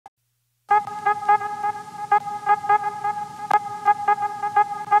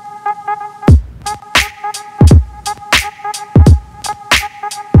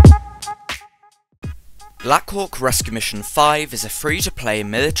Blackhawk Rescue Mission 5 is a free-to-play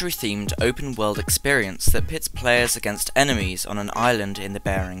military-themed open-world experience that pits players against enemies on an island in the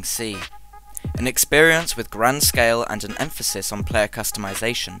Bering Sea. An experience with grand scale and an emphasis on player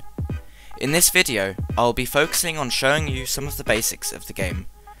customization. In this video, I will be focusing on showing you some of the basics of the game.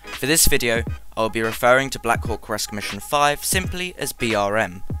 For this video, I will be referring to Blackhawk Rescue Mission 5 simply as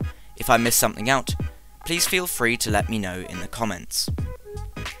BRM. If I miss something out, please feel free to let me know in the comments.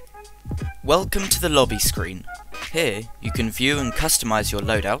 Welcome to the lobby screen. Here, you can view and customize your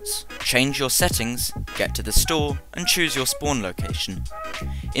loadouts, change your settings, get to the store, and choose your spawn location.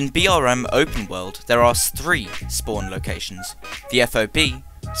 In BRM Open World, there are 3 spawn locations: the FOB,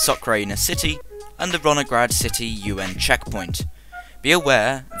 Sokraina City, and the Ronograd City UN checkpoint. Be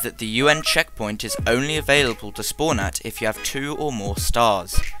aware that the UN checkpoint is only available to spawn at if you have 2 or more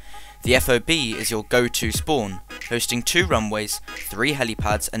stars. The FOB is your go-to spawn, hosting 2 runways, 3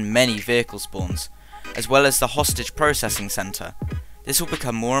 helipads and many vehicle spawns, as well as the hostage processing center. This will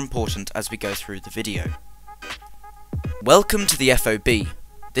become more important as we go through the video. Welcome to the FOB.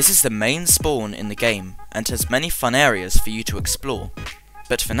 This is the main spawn in the game and has many fun areas for you to explore.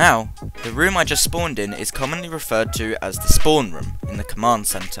 But for now, the room I just spawned in is commonly referred to as the spawn room in the command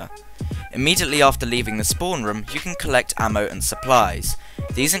center. Immediately after leaving the spawn room, you can collect ammo and supplies.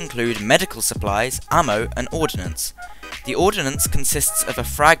 These include medical supplies, ammo, and ordnance. The ordnance consists of a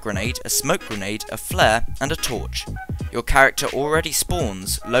frag grenade, a smoke grenade, a flare, and a torch. Your character already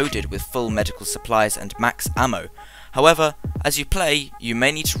spawns loaded with full medical supplies and max ammo. However, as you play, you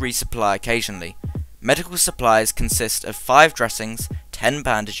may need to resupply occasionally. Medical supplies consist of 5 dressings, 10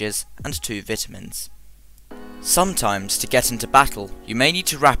 bandages, and 2 vitamins. Sometimes, to get into battle, you may need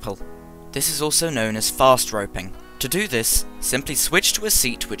to rappel. This is also known as fast roping. To do this, simply switch to a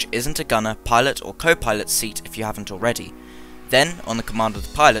seat which isn't a gunner, pilot or co-pilot seat if you haven't already. Then, on the command of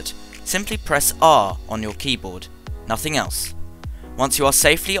the pilot, simply press R on your keyboard. Nothing else. Once you are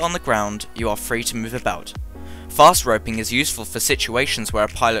safely on the ground, you are free to move about. Fast roping is useful for situations where a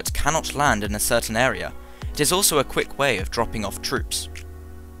pilot cannot land in a certain area. It is also a quick way of dropping off troops.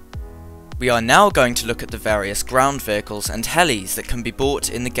 We are now going to look at the various ground vehicles and helis that can be bought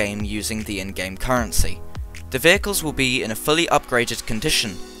in the game using the in-game currency. The vehicles will be in a fully upgraded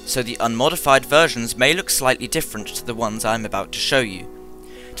condition, so the unmodified versions may look slightly different to the ones I am about to show you.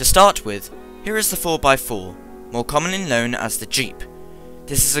 To start with, here is the 4x4, more commonly known as the Jeep.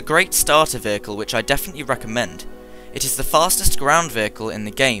 This is a great starter vehicle which I definitely recommend. It is the fastest ground vehicle in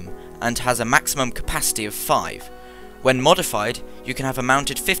the game and has a maximum capacity of 5. When modified, you can have a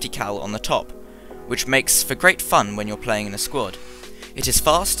mounted 50 cal on the top, which makes for great fun when you're playing in a squad. It is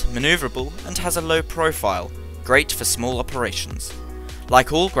fast, manoeuvrable, and has a low profile, great for small operations.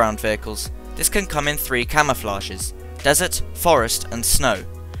 Like all ground vehicles, this can come in 3 camouflages: desert, forest, and snow.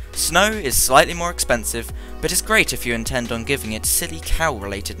 Snow is slightly more expensive, but is great if you intend on giving it silly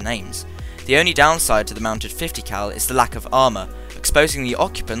cow-related names. The only downside to the mounted 50 cal is the lack of armour, exposing the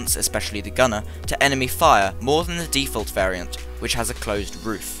occupants, especially the gunner, to enemy fire more than the default variant, which has a closed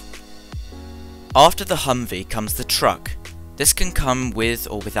roof. After the Humvee comes the truck. This can come with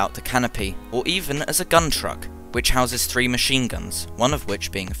or without the canopy, or even as a gun truck, which houses 3 machine guns, one of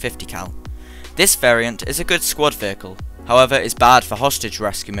which being a 50 cal. This variant is a good squad vehicle, however is bad for hostage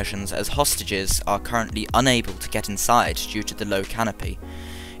rescue missions as hostages are currently unable to get inside due to the low canopy.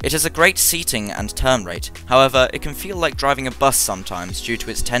 It has a great seating and turn rate, however it can feel like driving a bus sometimes due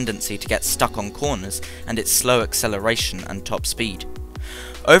to its tendency to get stuck on corners and its slow acceleration and top speed.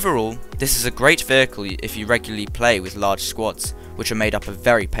 Overall, this is a great vehicle if you regularly play with large squads, which are made up of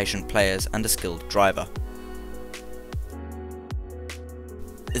very patient players and a skilled driver.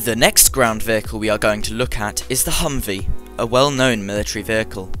 The next ground vehicle we are going to look at is the Humvee, a well-known military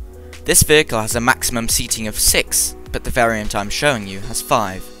vehicle. This vehicle has a maximum seating of 6, but the variant I'm showing you has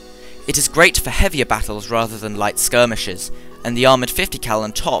 5. It is great for heavier battles rather than light skirmishes, and the armoured 50 cal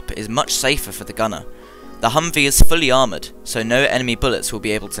on top is much safer for the gunner. The Humvee is fully armoured, so no enemy bullets will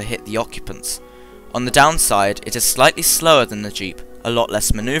be able to hit the occupants. On the downside, it is slightly slower than the Jeep, a lot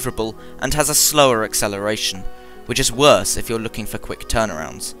less manoeuvrable, and has a slower acceleration, which is worse if you're looking for quick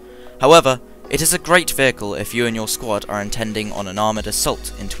turnarounds. However, it is a great vehicle if you and your squad are intending on an armoured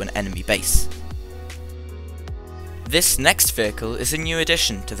assault into an enemy base. This next vehicle is a new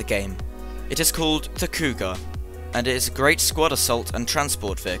addition to the game. It is called the Cougar, and it is a great squad assault and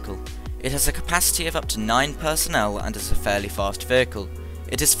transport vehicle. It has a capacity of up to 9 personnel and is a fairly fast vehicle.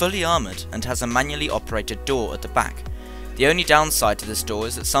 It is fully armoured and has a manually operated door at the back. The only downside to this door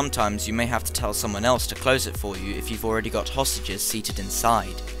is that sometimes you may have to tell someone else to close it for you if you've already got hostages seated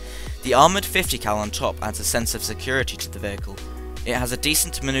inside. The armoured 50 cal on top adds a sense of security to the vehicle. It has a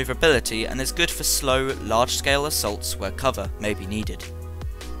decent manoeuvrability and is good for slow, large-scale assaults where cover may be needed.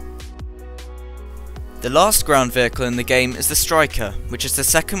 The last ground vehicle in the game is the Stryker, which is the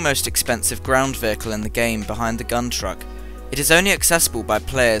second most expensive ground vehicle in the game behind the gun truck. It is only accessible by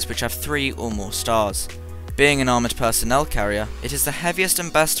players which have 3 or more stars. Being an armoured personnel carrier, it is the heaviest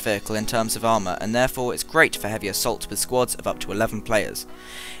and best vehicle in terms of armour, and therefore it's great for heavy assaults with squads of up to 11 players.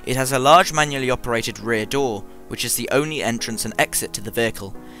 It has a large manually operated rear door, which is the only entrance and exit to the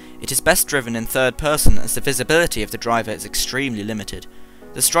vehicle. It is best driven in third person as the visibility of the driver is extremely limited.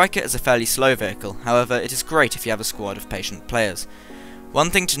 The Stryker is a fairly slow vehicle, however it is great if you have a squad of patient players. One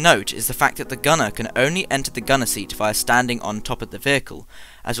thing to note is the fact that the gunner can only enter the gunner seat via standing on top of the vehicle,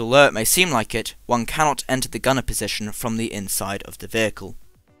 as although it may seem like it, one cannot enter the gunner position from the inside of the vehicle.